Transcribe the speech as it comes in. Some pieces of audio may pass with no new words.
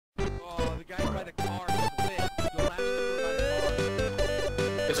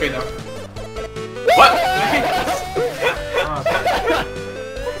This way though. What?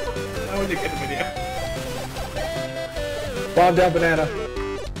 That was a good video. Bomb down banana.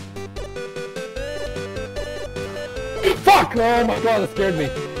 Fuck! Oh my god, that scared me.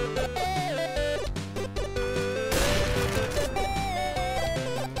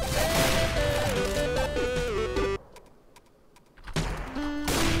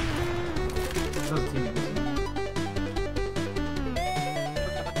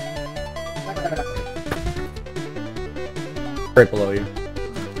 Right below you.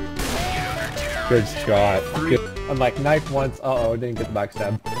 Good shot. Good. I'm like, knife once. Uh-oh, didn't get the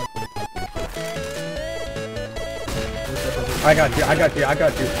backstab. I got you, I got you, I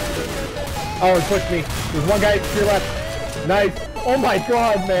got you. Oh, it pushed me. There's one guy to your left. Nice. Oh my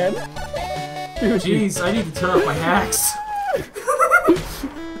god, man. Dude, jeez, I need to turn off my hacks.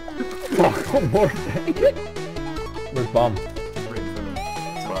 Fuck, one more thing. Where's bomb?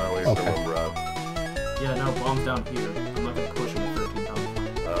 Far away from him, bro. Yeah, no, bomb's down here. I'm not gonna push him at 13 health.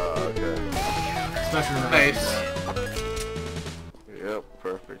 Okay. Especially when Nice. Yep,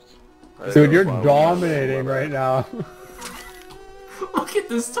 perfect. Dude, you're dominating right now. Look at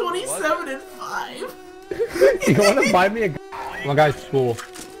this, 27 and 5. You wanna buy me a my guy's school.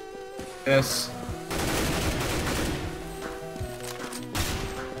 Yes.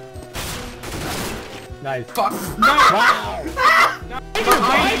 Nice. Fuck. No! Wow!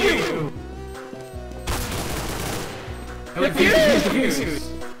 Behind you! Defuse!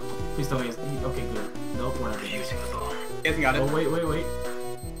 Please tell me he's... Okay, good. Nope, we're not gonna use it. He hasn't got it. Oh, wait.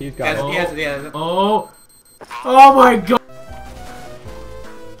 He's got it. He has it. Oh! Oh my god!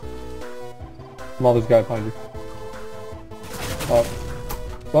 Come on, this guy behind you. Oh.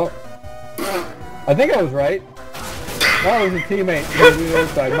 Well. I think I was right. Oh, it was a teammate. He was on the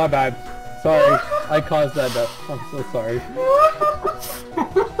other side. My bad. Sorry. I caused that death. I'm so sorry.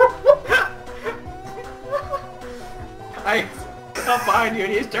 I got behind you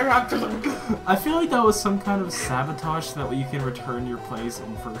and he's turned around to them. I feel like that was some kind of sabotage so that way you can return your place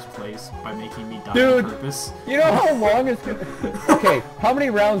in first place by making me die Dude, on purpose. You know how long it's gonna... Okay, how many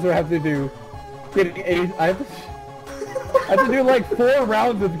rounds do I have to do? Getting ace... I have to do like 4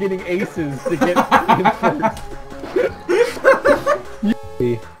 rounds of getting aces to get in first.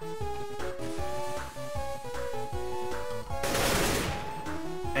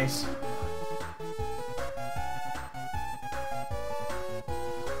 Nice.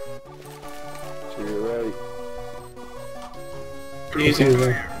 So you're ready. Easy.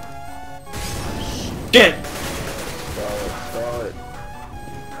 Get it! Solid.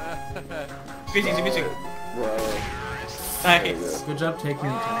 Easy. Bravo. Nice. Good job taking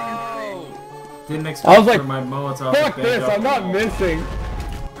the turn. Didn't I expect was like, for my Molotov fuck to this, I'm not missing.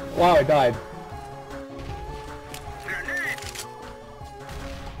 Wow, I died.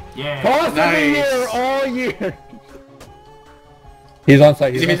 Yeah. Toss Nice. him here all year. He's on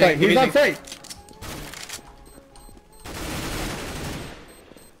site, he's on site, he's on site.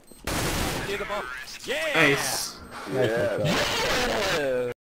 Nice. Yeah.